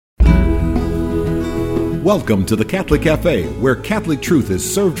Welcome to the Catholic Cafe, where Catholic truth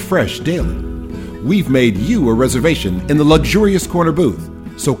is served fresh daily. We've made you a reservation in the luxurious corner booth,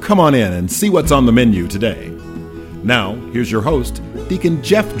 so come on in and see what's on the menu today. Now, here's your host, Deacon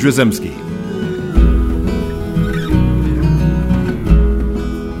Jeff Drzymski.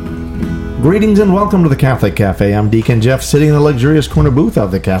 Greetings and welcome to the Catholic Cafe. I'm Deacon Jeff, sitting in the luxurious corner booth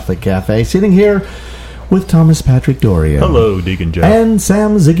of the Catholic Cafe, sitting here with Thomas Patrick Doria. Hello, Deacon Jeff. And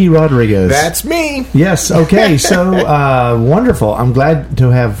Sam Ziggy Rodriguez. That's me. Yes, okay, so wonderful. I'm glad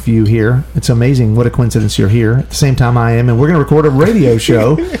to have you here. It's amazing what a coincidence you're here at the same time I am, and we're going to record a radio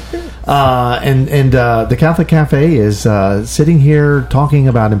show. The Catholic Cafe is sitting here talking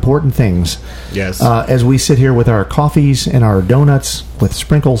about important things. Yes. As we sit here with our coffees and our donuts with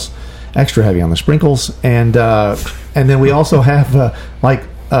sprinkles, extra heavy on the sprinkles, and then we also have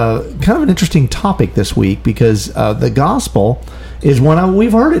kind of an interesting topic this week because the gospel is one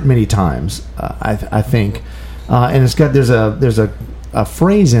we've heard it many times. I think, and it's got there's a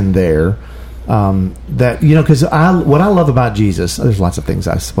phrase in there that because what I love about Jesus. There's lots of things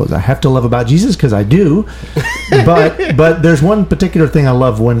I suppose I have to love about Jesus because I do, but there's one particular thing I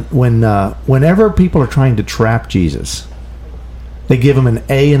love whenever people are trying to trap Jesus. They give him an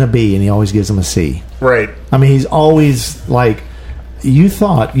A and a B, and he always gives them a C. Right. I mean, he's always like, you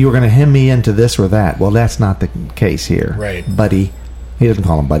thought you were going to hem me into this or that. Well, that's not the case here. Right. Buddy. He doesn't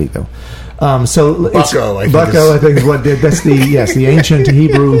call him buddy, though. Bucko, I think is what that's the ancient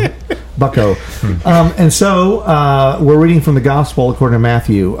Hebrew bucko. And so we're reading from the Gospel according to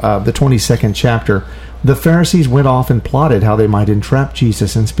Matthew, the 22nd chapter. The Pharisees went off and plotted how they might entrap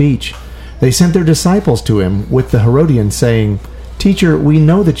Jesus in speech. They sent their disciples to him with the Herodians, saying, "Teacher, we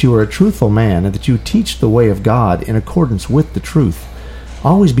know that you are a truthful man and that you teach the way of God in accordance with the truth."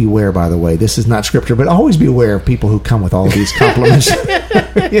 Always beware, by the way, this is not scripture, but always beware of people who come with all these compliments.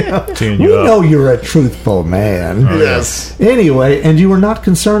 We know you're a truthful man. Oh, yes. Anyway, and you are not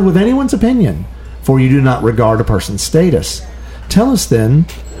concerned with anyone's opinion, for you do not regard a person's status. Tell us then,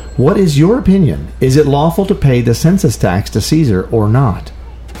 what is your opinion? Is it lawful to pay the census tax to Caesar or not?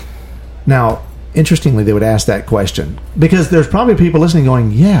 Now, interestingly, they would ask that question because there's probably people listening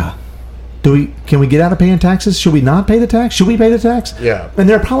going, "Yeah, can we get out of paying taxes? Should we not pay the tax? Should we pay the tax?" Yeah. And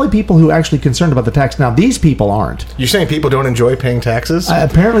there are probably people who are actually concerned about the tax. Now, these people aren't. You're saying people don't enjoy paying taxes?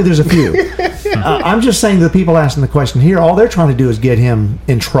 Apparently, there's a few. I'm just saying the people asking the question here, all they're trying to do is get him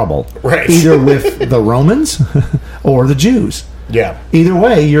in trouble, right? Either with the Romans or the Jews. Yeah. Either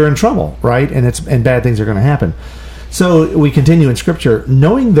way, you're in trouble, right? And bad things are going to happen. So we continue in Scripture,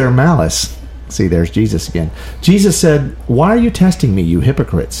 knowing their malice. See, there's Jesus again. Jesus said, "Why are you testing me, you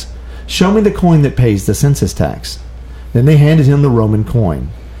hypocrites? Show me the coin that pays the census tax." Then they handed him the Roman coin.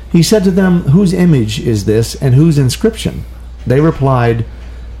 He said to them, "Whose image is this and whose inscription?" They replied,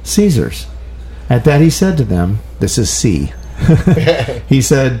 "Caesar's." At that he said to them, "This is C." He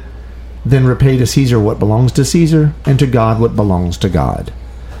said, "Then repay to Caesar what belongs to Caesar, and to God what belongs to God."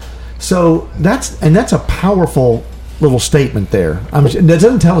 So that's a powerful little statement there. That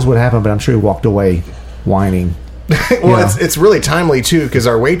doesn't tell us what happened, but I'm sure he walked away whining. Well, it's really timely, too, because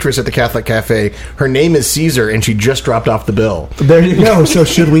our waitress at the Catholic Cafe, her name is Caesar, and she just dropped off the bill. There you go. So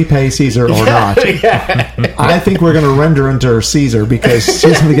should we pay Caesar or not? Yeah. I think we're going to render unto Caesar because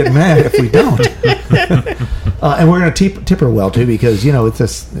she's going to get mad if we don't. And we're going to tip her well, too, because,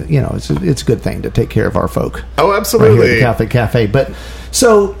 it's a good thing to take care of our folk. Oh, absolutely. Right here at the Catholic Cafe. But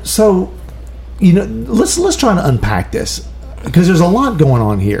so let's try to unpack this because there's a lot going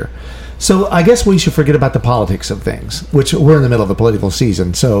on here. So I guess we should forget about the politics of things, which we're in the middle of a political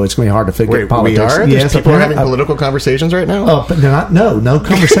season, so it's going to be hard to figure out politics. We are? Yes, people are having political conversations right now? But they're not. No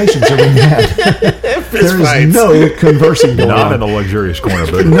conversations are being had. There is no conversing going on. Not in the luxurious corner,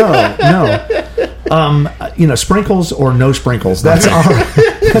 but no. Sprinkles or no sprinkles. That's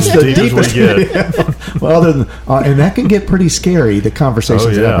the deepest we get. Well, and that can get pretty scary, the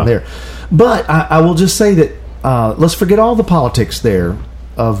conversations that happen there. But I will just say that let's forget all the politics there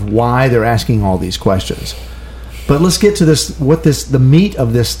of why they're asking all these questions. But let's get to the meat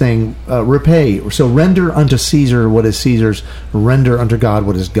of this thing, repay. So render unto Caesar what is Caesar's, render unto God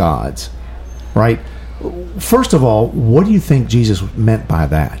what is God's. Right? First of all, what do you think Jesus meant by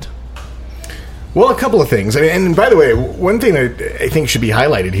that? Well, a couple of things. And by the way, one thing that I think should be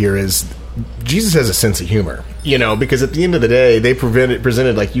highlighted here is Jesus has a sense of humor, because at the end of the day, they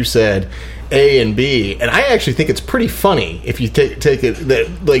presented, like you said, A and B, and I actually think it's pretty funny if you take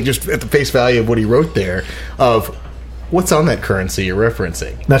it like just at the face value of what he wrote there of what's on that currency you're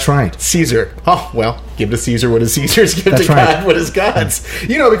referencing. That's right. Caesar. Oh, well, give to Caesar what is Caesar's, give to God what is God's.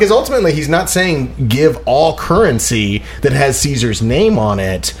 Because ultimately he's not saying give all currency that has Caesar's name on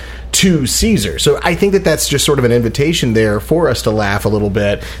it to Caesar. So I think that that's just sort of an invitation there for us to laugh a little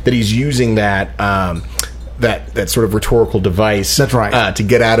bit, that he's using that that sort of rhetorical device. That's right. To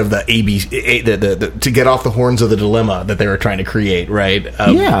get out of the to get off the horns of the dilemma that they were trying to create, right?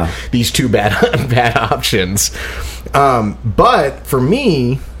 These two bad options. But for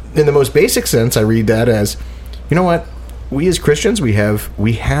me, in the most basic sense, I read that as, you know what? We as Christians, we have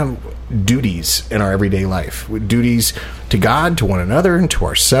duties in our everyday life. Duties to God, to one another, and to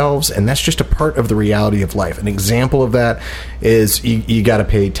ourselves, and that's just a part of the reality of life. An example of that is you got to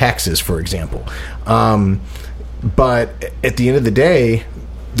pay taxes, for example. But at the end of the day,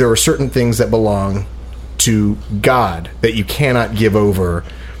 there are certain things that belong to God that you cannot give over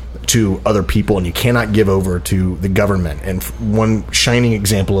to other people, and you cannot give over to the government. And one shining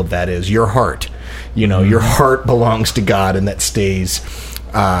example of that is your heart. You know, your heart belongs to God, and that stays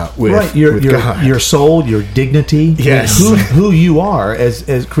with God. Your soul, your dignity, yes, who you are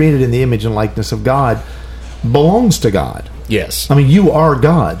as created in the image and likeness of God belongs to God. Yes, I mean, you are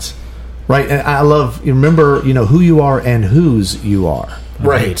God's, right? And I love, you remember, you know, who you are and whose you are.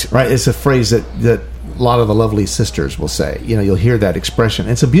 Right. It's a phrase that a lot of the lovely sisters will say. You know, you'll hear that expression.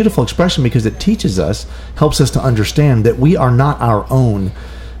 It's a beautiful expression because it teaches us, helps us to understand that we are not our own,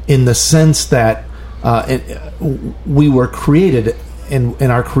 in the sense that we were created, and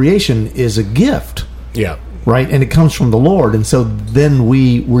our creation is a gift. Yeah. Right? And it comes from the Lord. And so then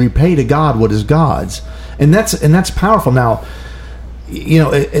we repay to God what is God's. And that's powerful. Now, you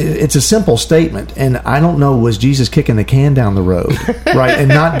know, it's a simple statement, and I don't know, was Jesus kicking the can down the road, right, and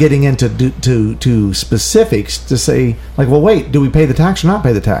not getting into to specifics to say, like, well, wait, do we pay the tax or not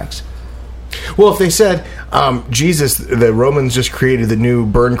pay the tax? Well, if they said, Jesus, the Romans just created the new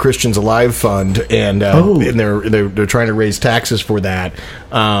Burn Christians Alive fund, and they're trying to raise taxes for that,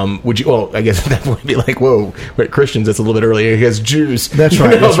 would you? Well, I guess at that point it'd be like, whoa, but Christians, that's a little bit earlier. He has Jews. That's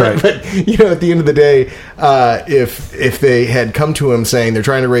right. That's right. But you know, at the end of the day, if they had come to him saying they're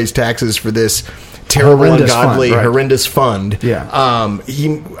trying to raise taxes for this terrible, ungodly, horrendous fund,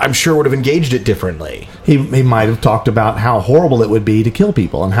 he, I'm sure, would have engaged it differently. He might have talked about how horrible it would be to kill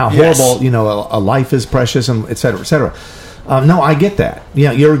people, and how horrible, you know, a life is precious, and et cetera, et cetera. No, I get that.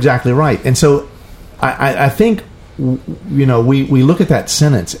 Yeah, you're exactly right. And so I think, you know, we look at that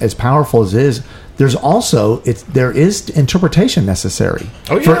sentence, as powerful as it is, there's also, there is interpretation necessary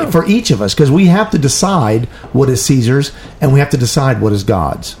for each of us, because we have to decide what is Caesar's, and we have to decide what is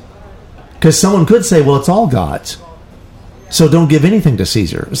God's. Because someone could say, well, it's all God's, so don't give anything to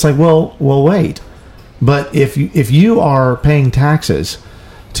Caesar. It's like, well, wait. But if you are paying taxes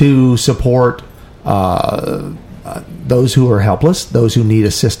to support those who are helpless, those who need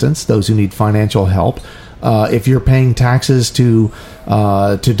assistance, those who need financial help, if you're paying taxes to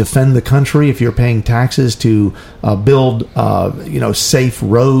defend the country, if you're paying taxes to build safe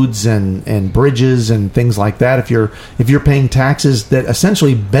roads and bridges and things like that, if you're paying taxes that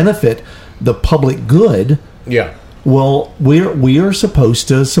essentially benefit the public good, well, we are supposed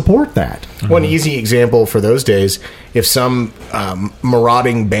to support that. One easy example for those days, if some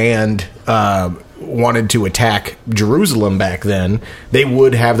marauding band wanted to attack Jerusalem back then, they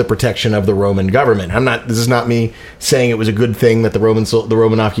would have the protection of the Roman government. This is not me saying it was a good thing that the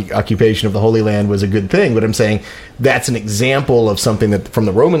Roman occupation of the Holy Land was a good thing, but I'm saying that's an example of something that, from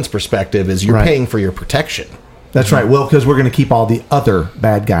the Romans' perspective, is you're paying for your protection. That's right. Well, because we're going to keep all the other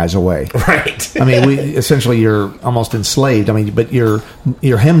bad guys away. Right. I mean, you're almost enslaved. I mean, but you're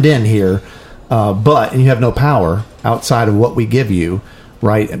hemmed in here, and you have no power outside of what we give you,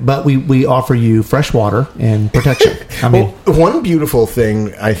 right? But we offer you fresh water and protection. I mean, one beautiful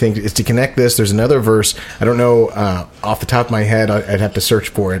thing, I think, is to connect this. There's another verse. I don't know off the top of my head. I'd have to search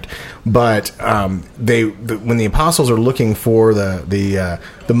for it. But when the apostles are looking for the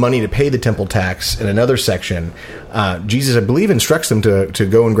money to pay the temple tax in another section, Jesus, I believe, instructs them to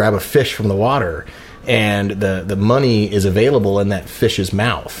go and grab a fish from the water. And the money is available in that fish's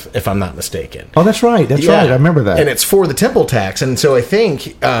mouth, if I'm not mistaken. Oh, that's right. That's right. I remember that. And it's for the temple tax. And so I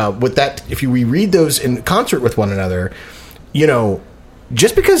think with that, if you reread those in concert with one another, you know,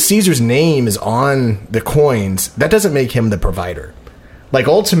 just because Caesar's name is on the coins, that doesn't make him the provider. Like,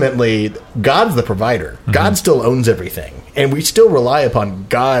 ultimately, God's the provider. Mm-hmm. God still owns everything. And we still rely upon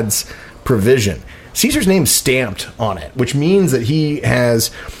God's provision. Caesar's name's stamped on it, which means that he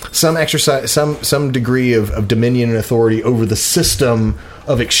has some exercise, some degree of dominion and authority over the system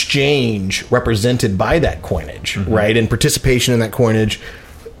of exchange represented by that coinage, right? And participation in that coinage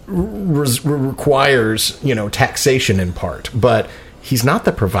requires, you know, taxation in part, but he's not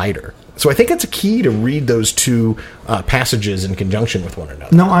the provider. So I think it's a key to read those two passages in conjunction with one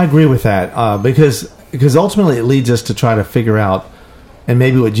another. No, I agree with that because ultimately it leads us to try to figure out And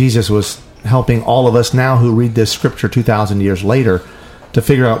maybe what Jesus was helping all of us now who read this scripture 2,000 years later to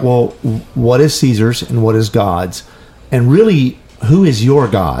figure out, well, what is Caesar's and what is God's? And really, who is your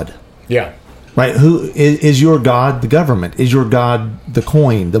God? Yeah. Right? Who is your God? The government? Is your God the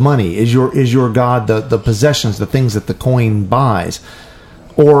coin, the money? Is your God the possessions, the things that the coin buys?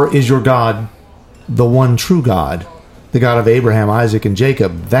 Or is your God the one true God, the God of Abraham, Isaac, and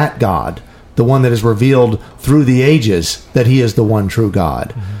Jacob? That God, the one that is revealed through the ages, that He is the one true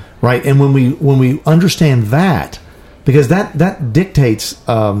God, right? And when we understand that, because that dictates,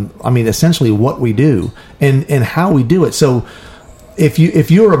 essentially what we do and how we do it. So if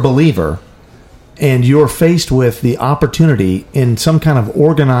you're a believer and you're faced with the opportunity in some kind of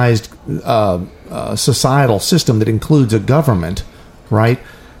organized societal system that includes a government, right,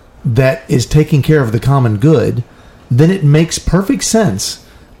 that is taking care of the common good, then it makes perfect sense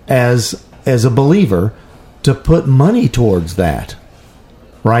as a believer to put money towards that,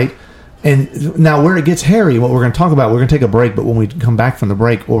 right? And now where it gets hairy, what we're going to talk about, we're going to take a break, but when we come back from the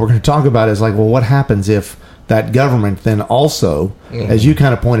break, what we're going to talk about is like, well, what happens if that government then also, as you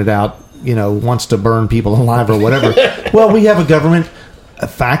kind of pointed out, wants to burn people alive or whatever. Well, we have a government,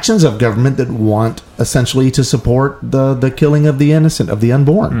 factions of government that want essentially to support the killing of the innocent, of the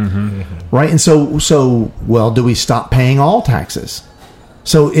unborn, right? And so, well, do we stop paying all taxes?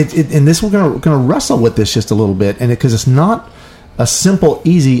 So and this we're going to wrestle with this just a little bit, and because it's not a simple,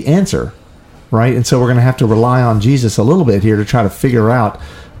 easy answer, right? And so we're going to have to rely on Jesus a little bit here to try to figure out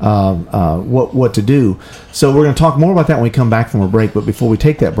what to do. So we're going to talk more about that when we come back from a break. But before we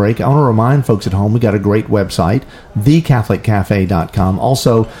take that break, I want to remind folks at home, we got a great website, thecatholiccafe.com.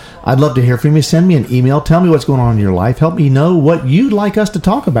 Also, I'd love to hear from you. Send me an email. Tell me what's going on in your life. Help me know what you'd like us to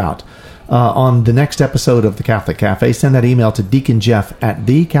talk about on the next episode of The Catholic Cafe. Send that email to Deacon Jeff at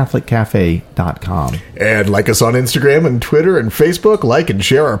thecatholiccafe.com. And like us on Instagram and Twitter and Facebook. Like and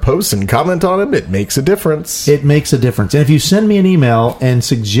share our posts and comment on them. It makes a difference. It makes a difference. And if you send me an email and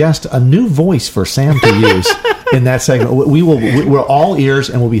suggest a new voice for Sam to use in that segment, we're all ears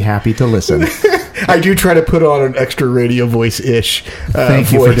and we'll be happy to listen. I do try to put on an extra radio voice-ish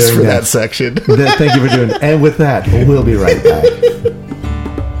Thank you voice for doing that section. Thank you for doing it. And with that, we'll be right back.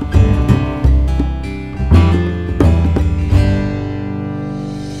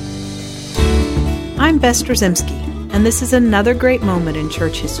 I'm Bess Drzymski, and this is another great moment in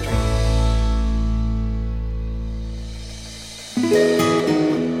church history.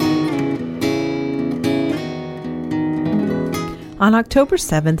 On October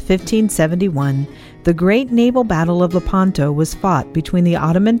 7, 1571, the great naval battle of Lepanto was fought between the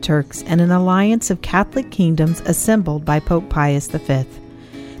Ottoman Turks and an alliance of Catholic kingdoms assembled by Pope Pius V.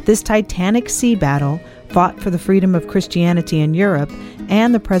 This titanic sea battle, fought for the freedom of Christianity in Europe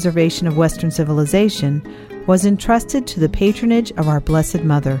and the preservation of Western civilization, was entrusted to the patronage of our Blessed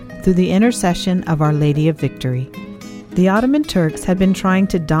Mother through the intercession of Our Lady of Victory. The Ottoman Turks had been trying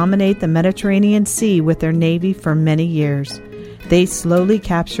to dominate the Mediterranean Sea with their navy for many years. They slowly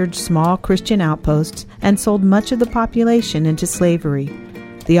captured small Christian outposts and sold much of the population into slavery.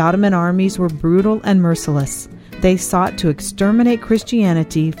 The Ottoman armies were brutal and merciless. They sought to exterminate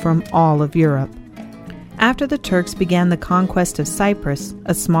Christianity from all of Europe. After the Turks began the conquest of Cyprus,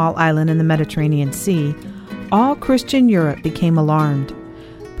 a small island in the Mediterranean Sea, all Christian Europe became alarmed.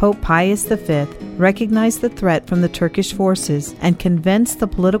 Pope Pius V recognized the threat from the Turkish forces and convinced the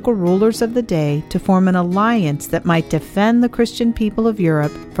political rulers of the day to form an alliance that might defend the Christian people of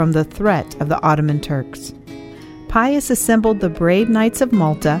Europe from the threat of the Ottoman Turks. Pius assembled the brave knights of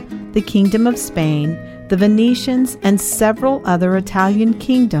Malta, the Kingdom of Spain, the Venetians, and several other Italian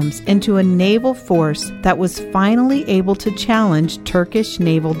kingdoms into a naval force that was finally able to challenge Turkish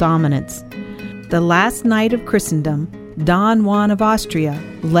naval dominance. The last knight of Christendom, Don Juan of Austria,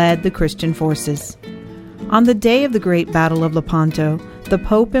 led the Christian forces. On the day of the Great Battle of Lepanto, the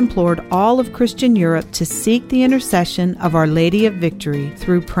Pope implored all of Christian Europe to seek the intercession of Our Lady of Victory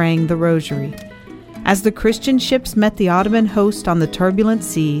through praying the Rosary. As the Christian ships met the Ottoman host on the turbulent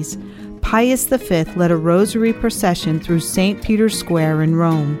seas, Pius V led a rosary procession through St. Peter's Square in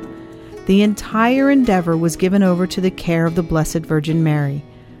Rome. The entire endeavor was given over to the care of the Blessed Virgin Mary.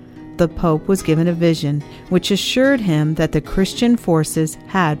 The Pope was given a vision which assured him that the Christian forces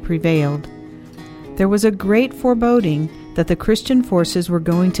had prevailed. There was a great foreboding that the Christian forces were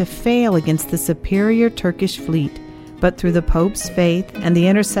going to fail against the superior Turkish fleet, but through the Pope's faith and the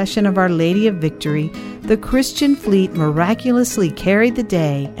intercession of Our Lady of Victory, the Christian fleet miraculously carried the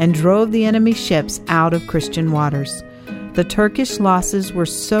day and drove the enemy ships out of Christian waters. The Turkish losses were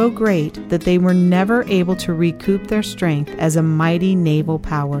so great that they were never able to recoup their strength as a mighty naval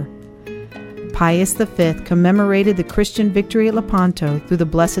power. Pius V commemorated the Christian victory at Lepanto through the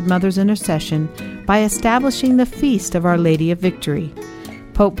Blessed Mother's intercession by establishing the Feast of Our Lady of Victory.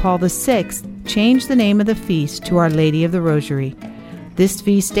 Pope Paul VI changed the name of the feast to Our Lady of the Rosary. This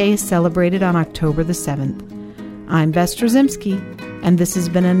feast day is celebrated on October the 7th. I'm Bess Trzymski, and this has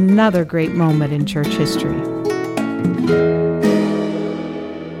been another great moment in church history.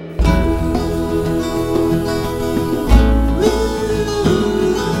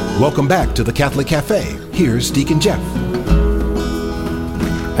 Welcome back to the Catholic Cafe. Here's Deacon Jeff.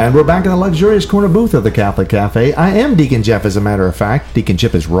 And we're back in the luxurious corner booth of the Catholic Cafe. I am Deacon Jeff, as a matter of fact. Deacon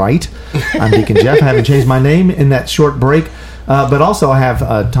Jeff is right. I'm Deacon Jeff. I haven't changed my name in that short break. But also I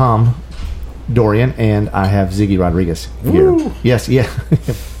have Tom Dorian, and I have Ziggy Rodriguez here. Woo. Yes, yeah.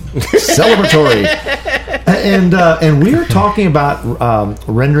 Celebratory. And we are talking about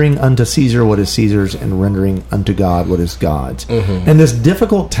rendering unto Caesar what is Caesar's and rendering unto God what is God's. Mm-hmm. And this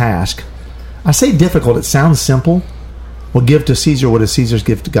difficult task, I say difficult, it sounds simple. Well, give to Caesar what is Caesar's,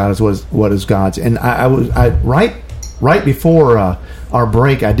 give to God what is God's. And I right before our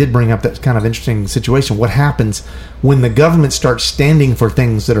break, I did bring up that kind of interesting situation. What happens when the government starts standing for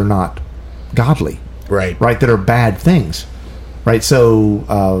things that are not godly, right, that are bad things, right?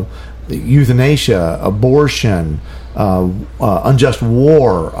 So euthanasia, abortion, unjust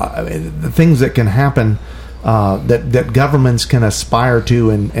war, the things that can happen that governments can aspire to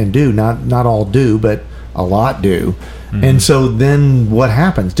and do. Not all do, but a lot do. Mm-hmm. And so then what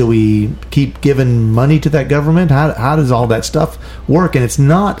happens? Do we keep giving money to that government? How does all that stuff work? And it's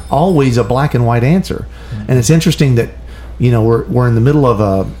not always a black and white answer. Mm-hmm. And it's interesting that, we're in the middle of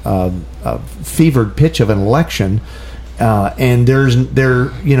a fevered pitch of an election, and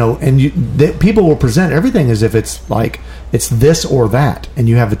people will present everything as if it's like it's this or that, and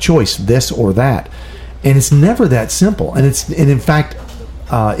you have a choice, this or that, and it's never that simple. And in fact,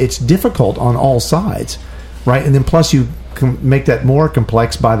 it's difficult on all sides, right? And then plus you can make that more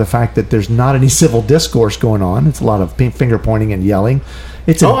complex by the fact that there's not any civil discourse going on. It's a lot of finger pointing and yelling.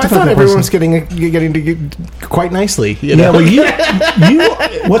 It's I thought everyone's getting to get quite nicely. Yeah, well, you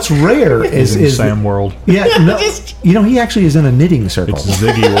what's rare is Sam World. Yeah, no, he actually is in a knitting circle. It's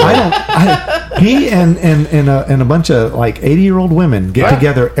Ziggy World. He and a bunch of like 80-year-old women get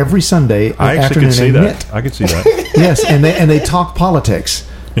together every Sunday I actually could see that. I could see that. Yes, and they talk politics.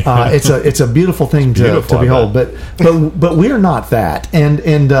 It's a beautiful thing to behold. But we're not that.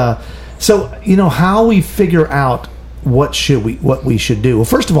 And so how we figure out what we should do. Well,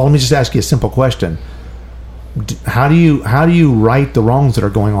 first of all, let me just ask you a simple question. How do you right the wrongs that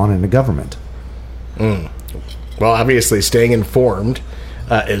are going on in the government? Well, obviously, staying informed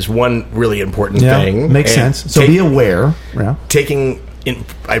is one really important thing. Makes sense. So be aware. Yeah.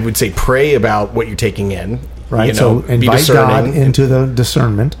 I would say, pray about what you're taking in. Right. So invite God into the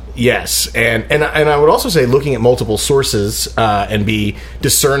discernment. Yes, and I would also say looking at multiple sources and be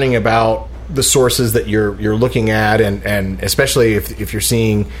discerning about the sources that you're looking at, and especially if you're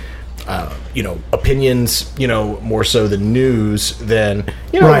seeing opinions, more so than news, then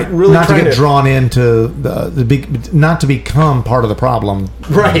right. Really not to get drawn into the big, not to become part of the problem.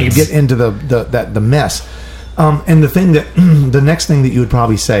 Right. Get into the mess. And the thing that the next thing that you would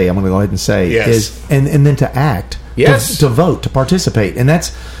probably say, I'm going to go ahead and say, is and then to act, to vote, to participate, and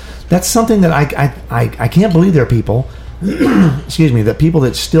that's something that I can't believe there are people, excuse me, that people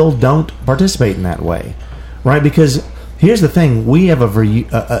that still don't participate in that way, right? Because here's the thing: we have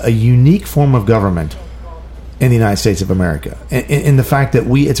a unique form of government in the United States of America, in the fact that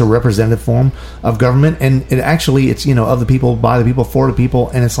it's a representative form of government, and it's of the people, by the people, for the people,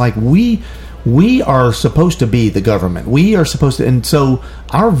 and it's like we are supposed to be the government. We are supposed to, and so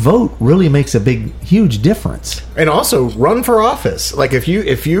our vote really makes a huge difference. And also, run for office. Like if you,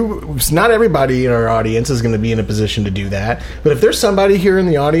 not everybody in our audience is going to be in a position to do that. But if there's somebody here in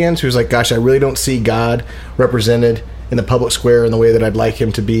the audience who's like, gosh, I really don't see God represented in the public square in the way that I'd like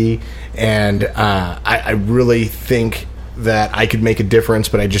him to be, and I really think that I could make a difference,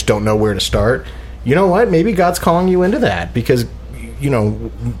 but I just don't know where to start. You know what? Maybe God's calling you into that, because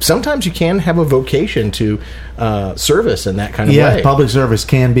sometimes you can have a vocation to service in that kind of way. Yeah, public service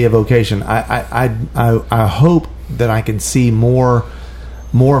can be a vocation. I hope that I can see more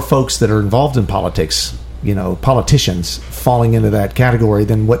folks that are involved in politics, politicians, falling into that category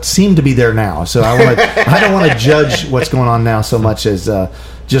than what seem to be there now. So I don't want to judge what's going on now so much as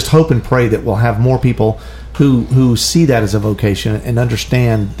just hope and pray that we'll have more people who see that as a vocation and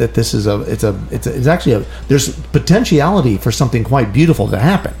understand that this is it's actually there's potentiality for something quite beautiful to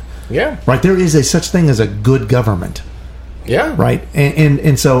happen. Yeah. Right. There is such thing as a good government. Yeah. Right.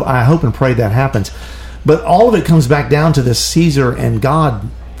 And so I hope and pray that happens. But all of it comes back down to this Caesar and God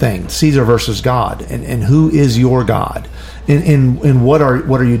thing, Caesar versus God, and who is your God, and what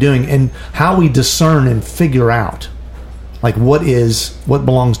are you doing, and how we discern and figure out, like, what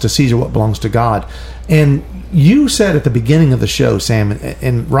belongs to Caesar, what belongs to God. And you said at the beginning of the show, Sam,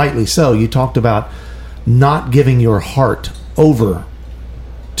 and rightly so, you talked about not giving your heart over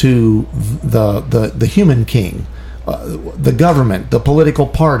to the human king, the government, the political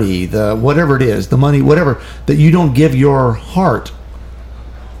party, the whatever it is, the money, whatever, that you don't give your heart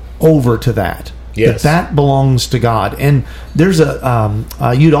over to that. Yes. That belongs to God. And there's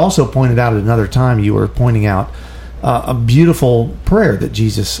you'd also pointed out at another time, you were pointing out a beautiful prayer that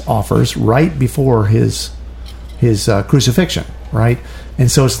Jesus offers right before his crucifixion, right? And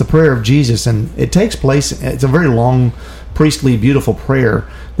so it's the prayer of Jesus, and it takes place, it's a very long, priestly, beautiful prayer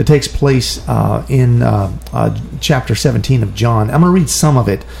that takes place in chapter 17 of John. I'm going to read some of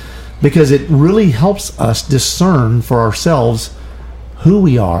it because it really helps us discern for ourselves who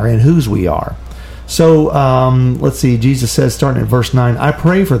we are and whose we are. So let's see, Jesus says, starting at verse 9, I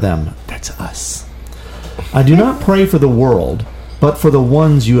pray for them. That's us. I do not pray for the world, but for the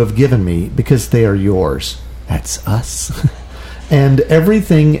ones you have given me, because they are yours. That's us. And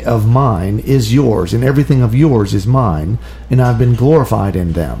everything of mine is yours, and everything of yours is mine, and I've been glorified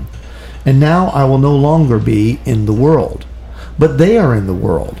in them. And now I will no longer be in the world, but they are in the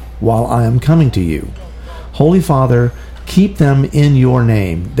world, while I am coming to you. Holy Father, keep them in your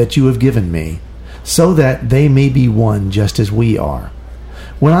name that you have given me, so that they may be one just as we are.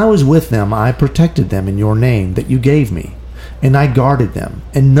 When I was with them, I protected them in your name that you gave me, and I guarded them,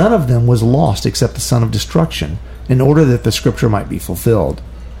 and none of them was lost except the son of destruction, in order that the scripture might be fulfilled.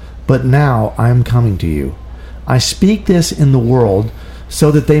 But now I am coming to you. I speak this in the world,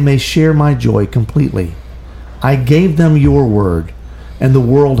 so that they may share my joy completely. I gave them your word, and the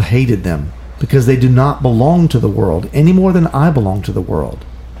world hated them, because they do not belong to the world any more than I belong to the world.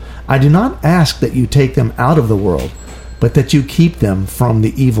 I do not ask that you take them out of the world, but that you keep them from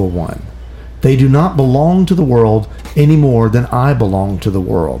the evil one. They do not belong to the world any more than I belong to the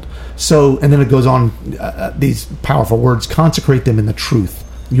world. So, and then it goes on, these powerful words, consecrate them in the truth.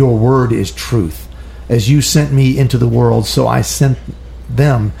 Your word is truth. As you sent me into the world, so I sent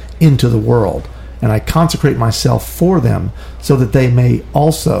them into the world. And I consecrate myself for them, so that they may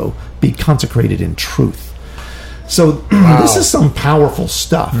also be consecrated in truth. So This is some powerful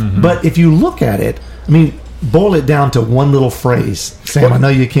stuff. Mm-hmm. But if you look at it, I mean, boil it down to one little phrase. Sam, well, I know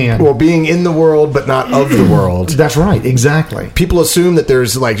you can. Well, being in the world, but not of the world. That's right, exactly. People assume that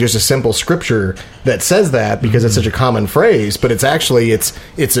there's like just a simple scripture that says that because it's such a common phrase, but it's actually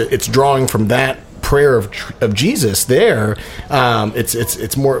it's drawing from that prayer of Jesus there.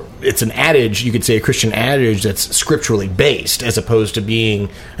 It's an adage, you could say a Christian adage that's scripturally based, as opposed to being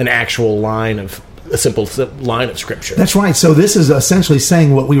an actual a simple line of scripture. That's right. So this is essentially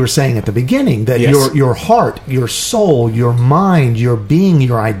saying what we were saying at the beginning, that yes, your heart, your soul, your mind, your being,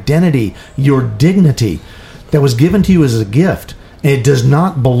 your identity, your dignity that was given to you as a gift, and it does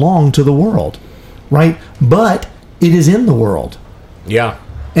not belong to the world, right? But it is in the world. Yeah.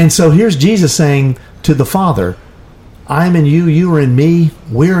 And so here's Jesus saying to the Father, I'm in you, you are in me,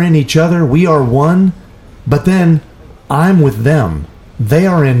 we're in each other, we are one, but then I'm with them, they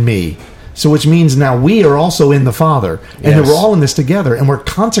are in me. So which means now we are also in the Father, and yes, we're all in this together, and we're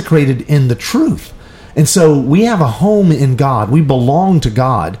consecrated in the truth. And so we have a home in God. We belong to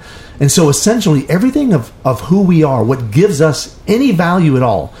God. And so essentially everything of who we are, what gives us any value at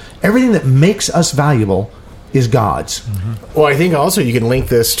all, everything that makes us valuable is God's. Mm-hmm. Well, I think also you can link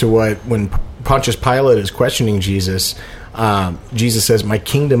this to when Pontius Pilate is questioning Jesus, Jesus says, my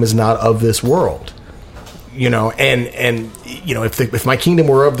kingdom is not of this world. You know, and you know, if my kingdom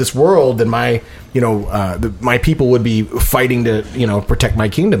were of this world, then my people would be fighting to protect my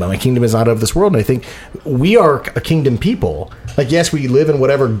kingdom. And my kingdom is not of this world. And I think we are a kingdom people. Like, yes, we live in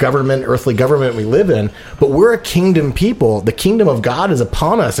whatever earthly government we live in, but we're a kingdom people. The kingdom of God is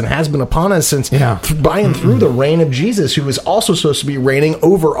upon us and has been upon us since by and through the reign of Jesus, who is also supposed to be reigning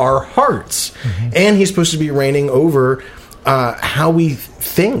over our hearts, and he's supposed to be reigning over how we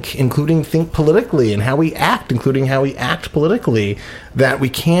think, including think politically, and how we act, including how we act politically, that we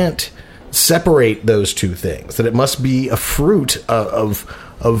can't separate those two things, that it must be a fruit of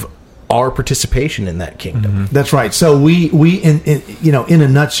our participation in that kingdom. Mm-hmm. That's right. So we in a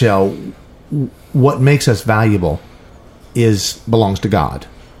nutshell, what makes us valuable belongs to God,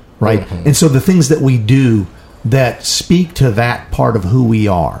 right? Mm-hmm. And so the things that we do that speak to that part of who we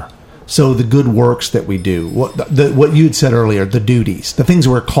are, so the good works that we do, what you had said earlier, the duties, the things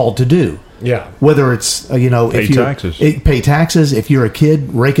we're called to do. Yeah. Whether it's, pay taxes. If you're a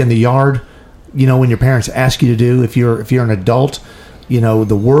kid, rake in the yard, when your parents ask you to do. If you're an adult,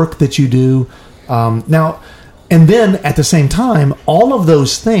 the work that you do. Now, and then at the same time, all of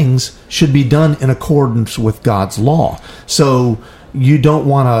those things should be done in accordance with God's law. So you don't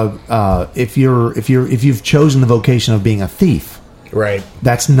want to, if you've chosen the vocation of being a thief, right,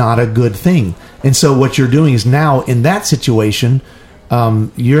 that's not a good thing. And so what you're doing is now in that situation,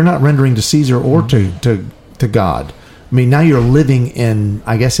 you're not rendering to Caesar or to God. I mean, now you're living in,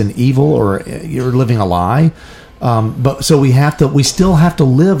 I guess, an evil, or you're living a lie. But so we still have to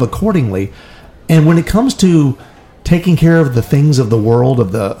live accordingly. And when it comes to taking care of the things of the world,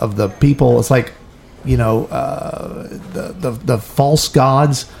 of the people, it's like, the false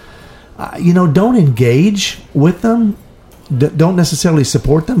gods, don't engage with them. Don't necessarily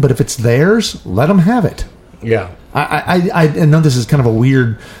support them, but if it's theirs, let them have it. Yeah. I know this is kind of a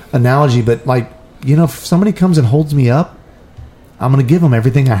weird analogy, but if somebody comes and holds me up, I'm going to give them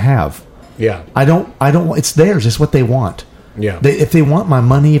everything I have. Yeah. I don't, it's theirs. It's what they want. Yeah. If they want my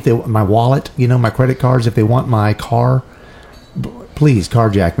money, my wallet, my credit cards, if they want my car, please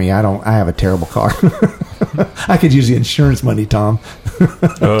carjack me. I have a terrible car. I could use the insurance money, Tom.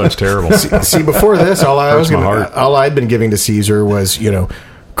 Oh, it's terrible. See, before this, all I'd been giving to Caesar was,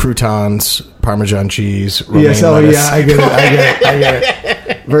 croutons, Parmesan cheese, romaine lettuce. I get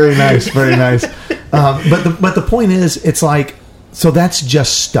it. Very nice, very nice. But the point is, it's like, so that's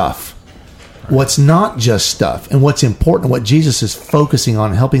just stuff. What's not just stuff, and what's important, what Jesus is focusing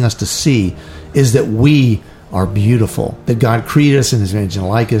on, helping us to see, is that we are beautiful, that God created us in His image and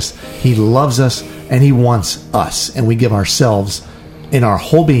likeness. He loves us, and He wants us, and we give ourselves in our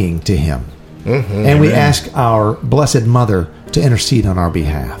whole being to Him. Mm-hmm, and we ask our Blessed Mother to intercede on our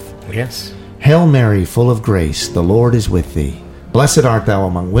behalf. Yes. Hail Mary, full of grace, the Lord is with thee. Blessed art thou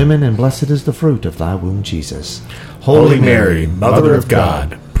among women, and blessed is the fruit of thy womb, Jesus. Holy Mary, Mother of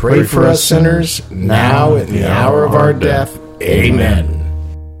God, pray for us sinners, now and in the hour of our death. Amen.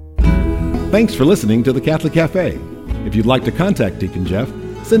 Thanks for listening to the Catholic Cafe. If you'd like to contact Deacon Jeff,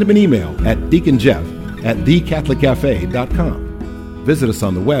 send him an email at deaconjeff@thecatholiccafe.com. Visit us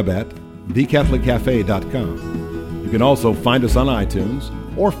on the web at thecatholiccafe.com. You can also find us on iTunes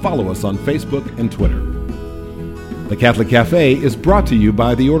or follow us on Facebook and Twitter. The Catholic Cafe is brought to you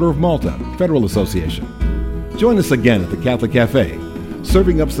by the Order of Malta Federal Association. Join us again at the Catholic Cafe,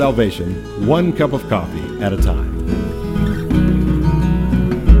 serving up salvation one cup of coffee at a time.